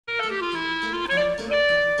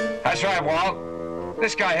That's right, Walt.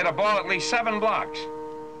 This guy hit a ball at least 7 blocks.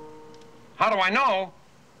 How do I know?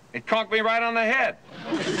 It conked me right on the head.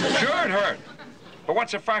 Sure, it hurt. But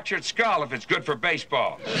what's a fractured skull if it's good for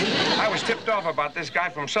baseball? I was tipped off about this guy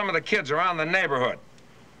from some of the kids around the neighborhood.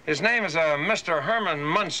 His name is Mr. Herman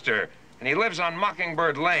Munster, and he lives on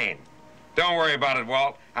Mockingbird Lane. Don't worry about it,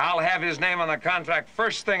 Walt. I'll have his name on the contract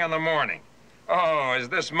first thing in the morning. Oh, is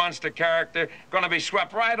this Munster character going to be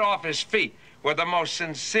swept right off his feet with the most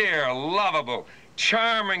sincere, lovable,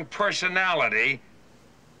 charming personality?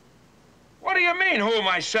 What do you mean, who am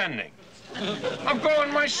I sending? I'm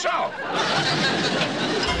going myself.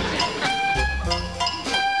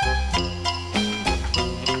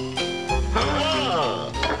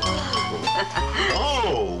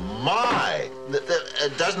 Oh, my.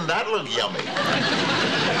 Doesn't that look yummy?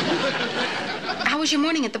 How was your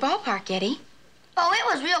morning at the ballpark, Eddie? Oh, it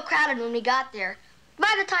was real crowded when we got there.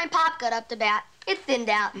 By the time Pop got up to bat, it thinned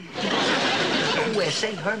out. Oh,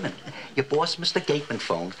 say, Herman, your boss, Mr. Gateman,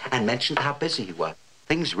 phoned and mentioned how busy you were.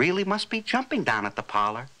 Things really must be jumping down at the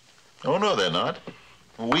parlor. Oh, no, they're not.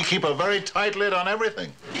 We keep a very tight lid on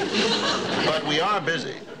everything. But we are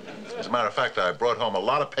busy. As a matter of fact, I brought home a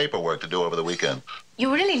lot of paperwork to do over the weekend.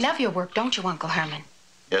 You really love your work, don't you, Uncle Herman?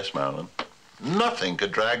 Yes, Marilyn. Nothing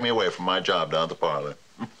could drag me away from my job down at the parlor.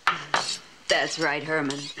 That's right,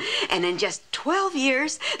 Herman. And in just 12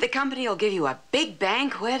 years, the company will give you a big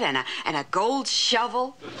banquet and a gold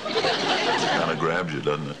shovel. Kind of grabs you,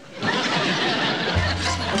 doesn't it?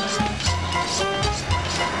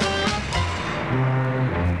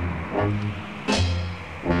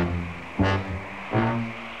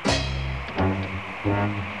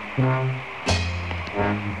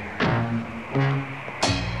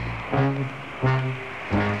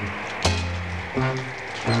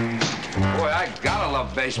 Boy, I gotta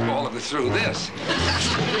love baseball to go through this.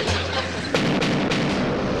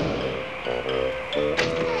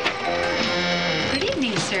 Good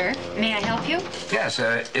evening, sir. May I help you? Yes,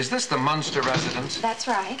 is this the Munster residence? That's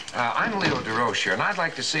right. I'm Leo DeRocher, and I'd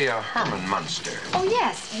like to see a Herman Munster. Oh,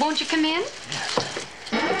 yes. Won't you come in?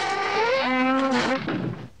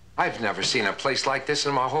 I've never seen a place like this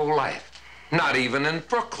in my whole life. Not even in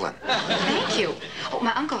Brooklyn. Thank you. Oh,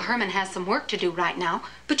 my Uncle Herman has some work to do right now,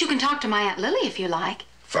 but you can talk to my Aunt Lily if you like.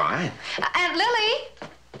 Fine. Aunt Lily!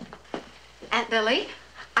 Aunt Lily,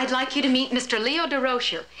 I'd like you to meet Mr. Leo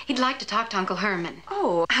DeRocher. He'd like to talk to Uncle Herman.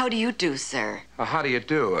 Oh, how do you do, sir? How do you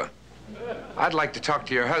do? I'd like to talk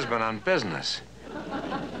to your husband on business.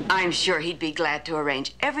 I'm sure he'd be glad to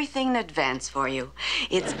arrange everything in advance for you.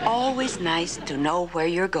 It's always nice to know where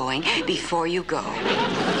you're going before you go.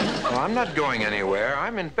 Well, I'm not going anywhere.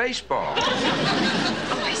 I'm in baseball.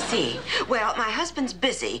 Oh, I see. Well, my husband's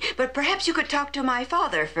busy, but perhaps you could talk to my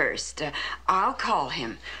father first. I'll call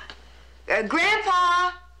him.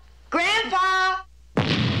 Grandpa! Grandpa!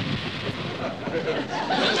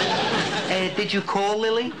 Did you call,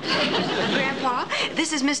 Lily? Grandpa,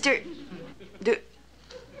 this is Mr.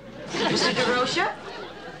 Mr. DeRocher?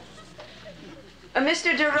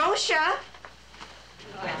 Mr. DeRocher?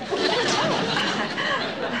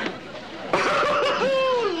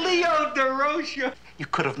 Leo DeRocher. You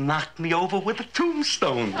could have knocked me over with a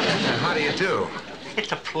tombstone. How do you do?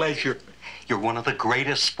 It's a pleasure. You're one of the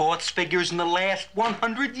greatest sports figures in the last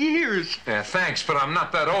 100 years. Yeah, thanks, but I'm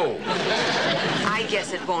not that old. I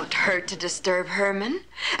guess it won't hurt to disturb Herman.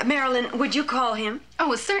 Marilyn, would you call him?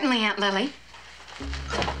 Oh, certainly, Aunt Lily.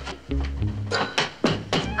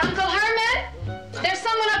 Uncle Herman, there's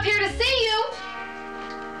someone up here to see you.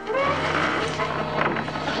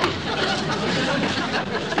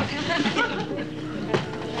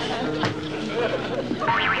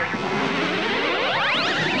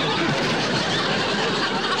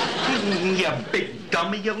 You big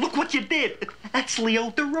dummy, you look what you did. That's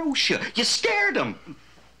Leo DeRocher. You scared him.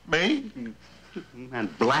 Me?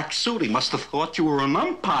 And black suit, he must have thought you were an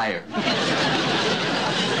umpire.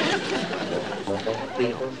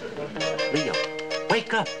 Leo,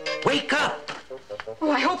 wake up, wake up. Oh,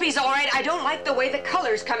 I hope he's all right. I don't like the way the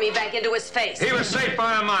color's coming back into his face. He was safe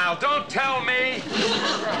by a mile. Don't tell me.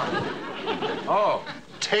 Oh.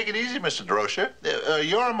 Take it easy, Mr. DeRocher.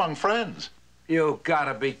 You're among friends. You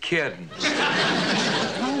gotta be kidding.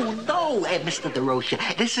 No, Mr. DeRocher.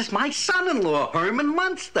 This is my son-in-law, Herman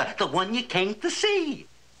Munster, the one you came to see.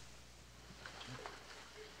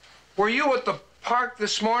 Were you at the park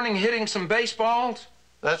this morning hitting some baseballs?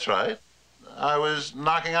 That's right. I was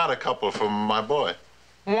knocking out a couple from my boy.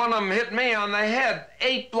 One of them hit me on the head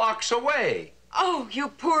 8 blocks away. Oh, you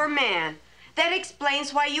poor man. That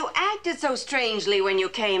explains why you acted so strangely when you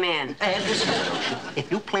came in. Listen, if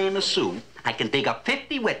you plan to sue, I can dig up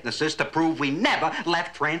 50 witnesses to prove we never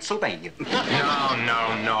left Transylvania.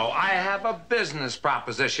 No. I have a business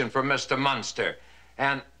proposition for Mr. Munster.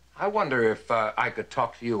 And I wonder if I could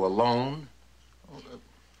talk to you alone?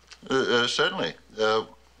 Certainly.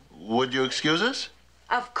 Would you excuse us?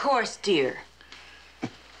 Of course, dear. In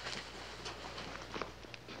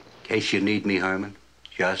case you need me, Herman,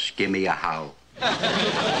 just give me a howl.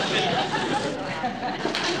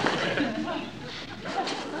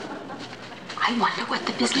 I wonder what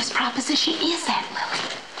the business proposition is, Aunt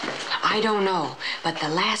Lily. I don't know, but the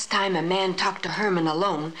last time a man talked to Herman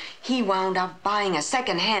alone, he wound up buying a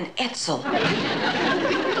second-hand Etzel.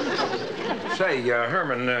 Say,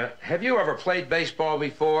 Herman, have you ever played baseball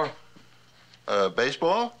before?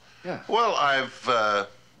 Baseball? Yeah. Well, I've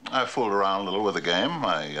fooled around a little with the game.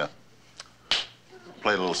 I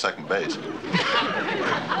played a little second base.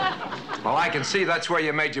 Well, I can see that's where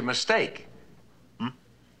you made your mistake.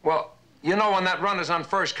 Well, you know when that runner's on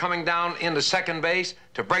first coming down into second base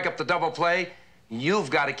to break up the double play,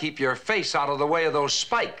 you've got to keep your face out of the way of those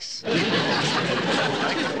spikes.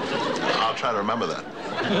 I'll try to remember that.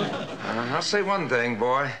 I'll say one thing,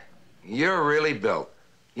 boy. You're really built.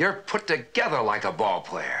 You're put together like a ball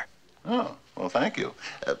player. Oh, well, thank you.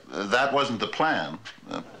 That wasn't the plan.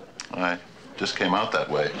 I just came out that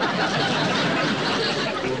way.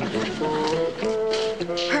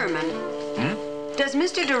 Herman. Does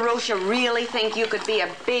Mr. DeRocha really think you could be a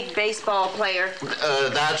big baseball player?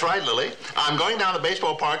 That's right, Lily. I'm going down to the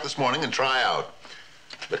baseball park this morning and try out.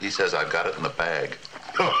 But he says I've got it in the bag.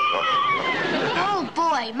 Oh,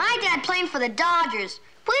 boy, my dad playing for the Dodgers.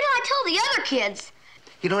 Wait till I tell the other kids.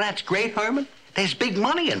 You know, that's great, Herman. There's big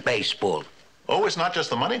money in baseball. Oh, it's not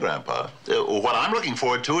just the money, Grandpa. What I'm looking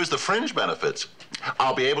forward to is the fringe benefits.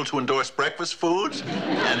 I'll be able to endorse breakfast foods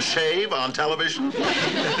and shave on television.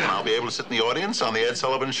 And I'll be able to sit in the audience on the Ed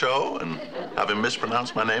Sullivan Show and have him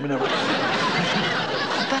mispronounce my name and everything.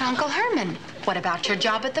 But, Uncle Herman, what about your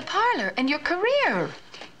job at the parlor and your career?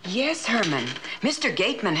 Yes, Herman. Mr.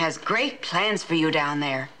 Gateman has great plans for you down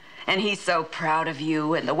there. And he's so proud of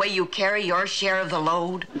you and the way you carry your share of the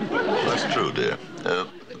load. That's true, dear.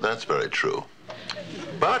 That's very true.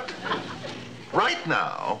 But right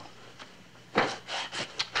now,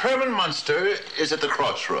 Herman Munster is at the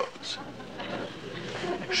crossroads.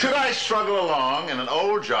 Should I struggle along in an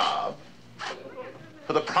old job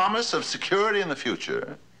for the promise of security in the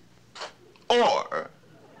future, or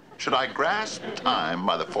should I grasp time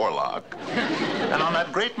by the forelock and on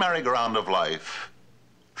that great merry-go-round of life,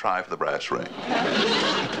 try for the brass ring?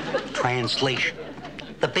 Translation.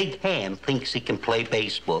 The big hand thinks he can play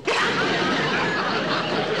baseball.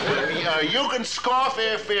 You can scoff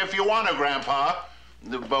if you want to, Grandpa.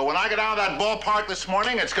 But when I get out of that ballpark this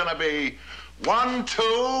morning, it's going to be 1,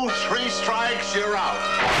 2, 3 strikes, you're out.